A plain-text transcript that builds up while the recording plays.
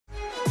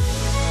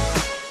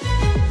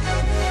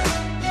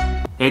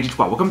Hey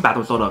G-Squad, welcome back to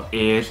episode of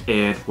Is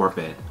It Worth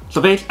It?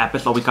 So today's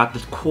episode we got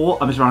this cool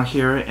image around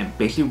here, and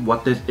basically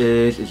what this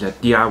is a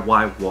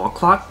DIY wall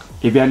clock.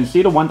 If you can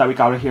see the one that we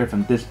got right here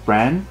from this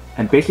brand,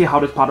 and basically how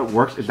this product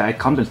works is that it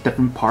comes in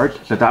different parts,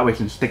 so that way you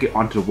can stick it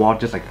onto the wall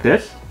just like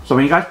this. So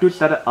when you guys do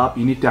set it up,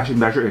 you need to actually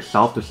measure it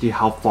yourself to see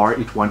how far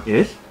each one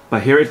is.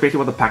 But here is basically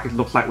what the package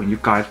looks like when you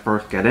guys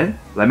first get it.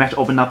 Let me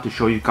actually open up to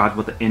show you guys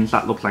what the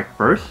inside looks like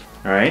first.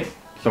 Alright,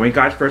 so when you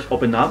guys first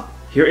open up,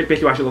 here is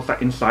basically what it actually looks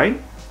like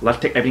inside. Let's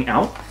take everything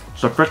out.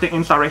 So first thing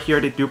inside right here,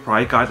 they do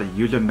provide guys a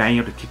user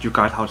manual to teach you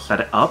guys how to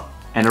set it up.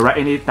 And right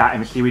underneath that,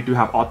 and see we do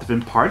have all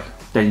different parts.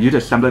 Then you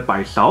just assemble it by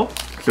yourself.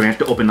 So you have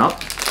to open up.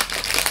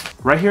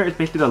 Right here is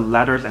basically the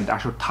letters and the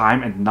actual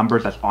time and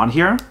numbers that's on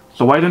here.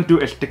 So what you don't do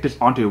is stick this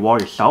onto your wall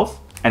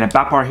yourself. And the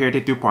back part here, they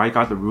do provide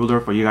guys the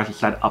ruler for you guys to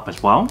set it up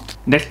as well.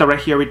 Next up right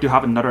here, we do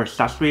have another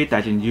accessory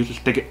that you can use to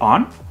stick it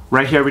on.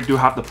 Right here, we do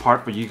have the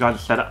part for you guys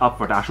to set it up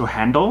for the actual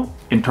handle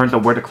in terms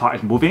of where the clock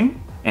is moving.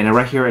 And then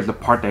right here is the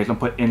part that you're gonna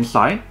put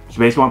inside. So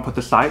basically want to put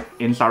the side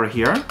inside right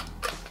here.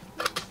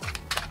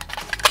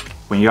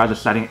 When you guys are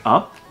setting it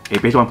up, you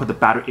basically want to put the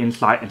battery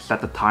inside and set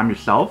the time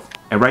yourself.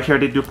 And right here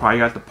they do provide you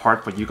guys the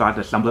part for you guys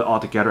to assemble it all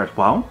together as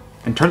well.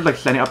 In terms of like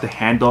setting up the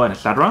handle and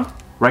etc.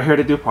 Right here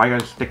they do provide you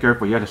guys a sticker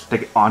for you guys to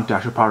stick it onto the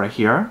actual part right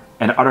here.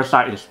 And the other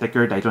side is a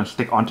sticker that you're gonna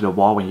stick onto the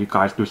wall when you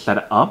guys do set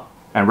it up.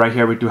 And right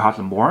here we do have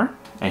some more.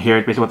 And here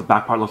is basically what the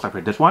back part looks like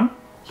for this one.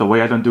 So what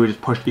you guys gonna do is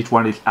just push each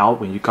one of these out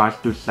when you guys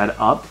do set it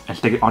up and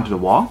stick it onto the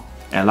wall.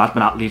 And last but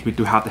not least, we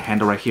do have the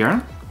handle right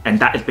here. And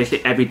that is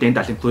basically everything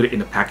that's included in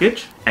the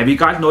package. And if you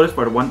guys notice,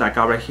 for the one that I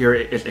got right here,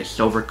 it is a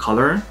silver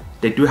color.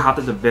 They do have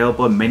this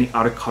available in many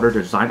other color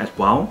designs as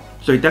well.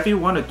 So you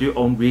definitely want to do your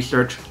own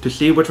research to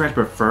see which one you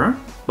prefer.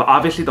 But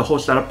obviously the whole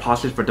setup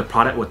process for the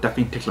product will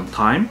definitely take some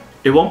time.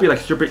 It won't be like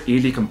super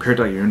easy compared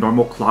to like your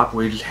normal clock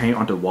where you just hang it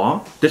on the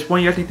wall. This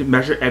one you guys need to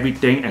measure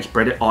everything and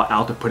spread it all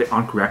out to put it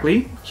on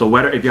correctly. So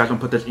whether if you guys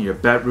want to put this in your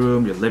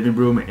bedroom, your living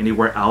room, or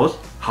anywhere else,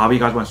 however you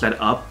guys want to set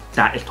it up,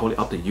 that is totally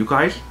up to you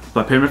guys.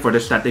 But pretty much for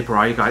this set, they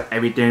provide you guys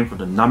everything from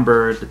the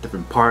numbers, the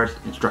different parts,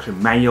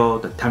 instruction manual,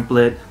 the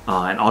template,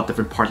 and all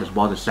different parts as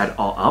well to set it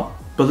all up.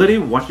 But literally,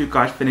 once you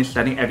guys finish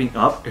setting everything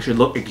up, it should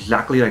look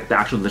exactly like the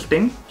actual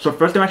listing. So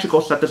first I'm actually go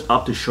set this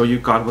up to show you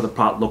guys what the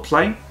product looks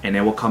like, and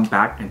then we'll come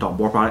back and talk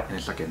more about it in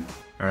a second.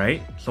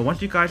 Alright, so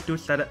once you guys do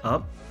set it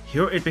up,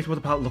 here is basically what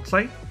the product looks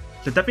like.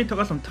 So it definitely took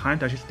us some time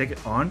to actually stick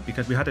it on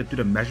because we had to do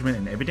the measurement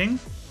and everything.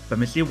 But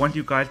you see, once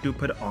you guys do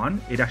put it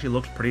on, it actually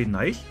looks pretty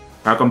nice.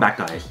 Welcome back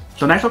guys.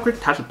 So nice quick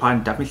test the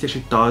product, definitely she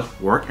does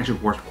work and she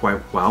works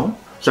quite well.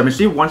 So you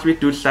see, once we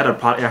do set the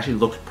product, it actually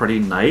looks pretty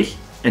nice.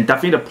 And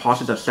definitely the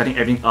process of setting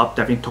everything up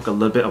definitely took a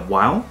little bit of a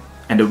while.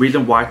 And the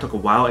reason why it took a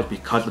while is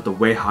because of the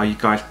way how you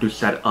guys do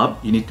set it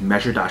up. You need to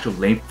measure the actual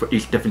length for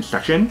each different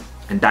section.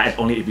 And that is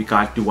only if you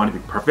guys do want to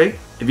be perfect.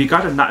 If you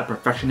guys are not a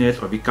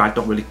perfectionist or if you guys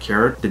don't really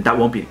care, then that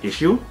won't be an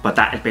issue. But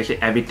that is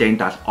basically everything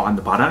that's on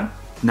the product.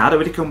 Now that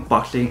we can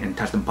unboxing and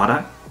testing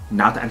product,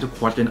 now to answer the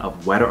question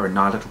of whether or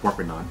not it's worth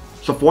it or not.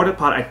 So for the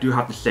product, I do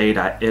have to say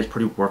that it's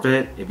pretty worth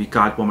it if you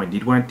guys want to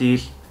need one of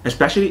these.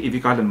 Especially if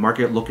you guys in the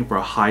market looking for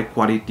a high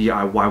quality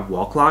DIY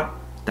wall clock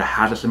that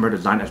has a similar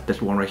design as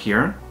this one right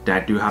here, then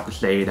I do have to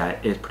say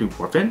that it's pretty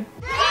worth it.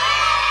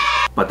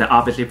 But then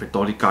obviously for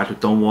those of you guys who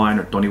don't want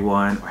or don't need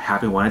one or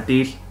having one of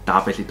these, then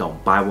obviously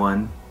don't buy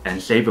one and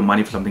save your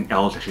money for something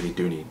else that you really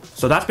do need.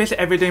 So that's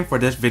basically everything for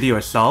this video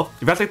itself.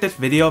 If you guys like this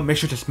video, make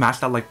sure to smash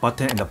that like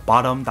button in the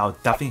bottom. That will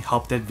definitely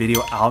help this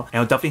video out, and it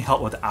will definitely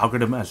help with the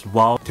algorithm as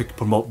well to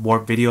promote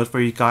more videos for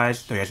you guys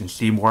so you guys can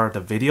see more of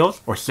the videos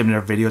or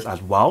similar videos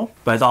as well.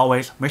 But as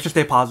always, make sure to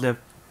stay positive,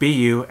 be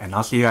you, and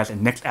I'll see you guys in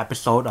the next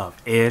episode of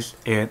Is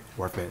It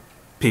Worth It?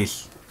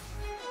 Peace.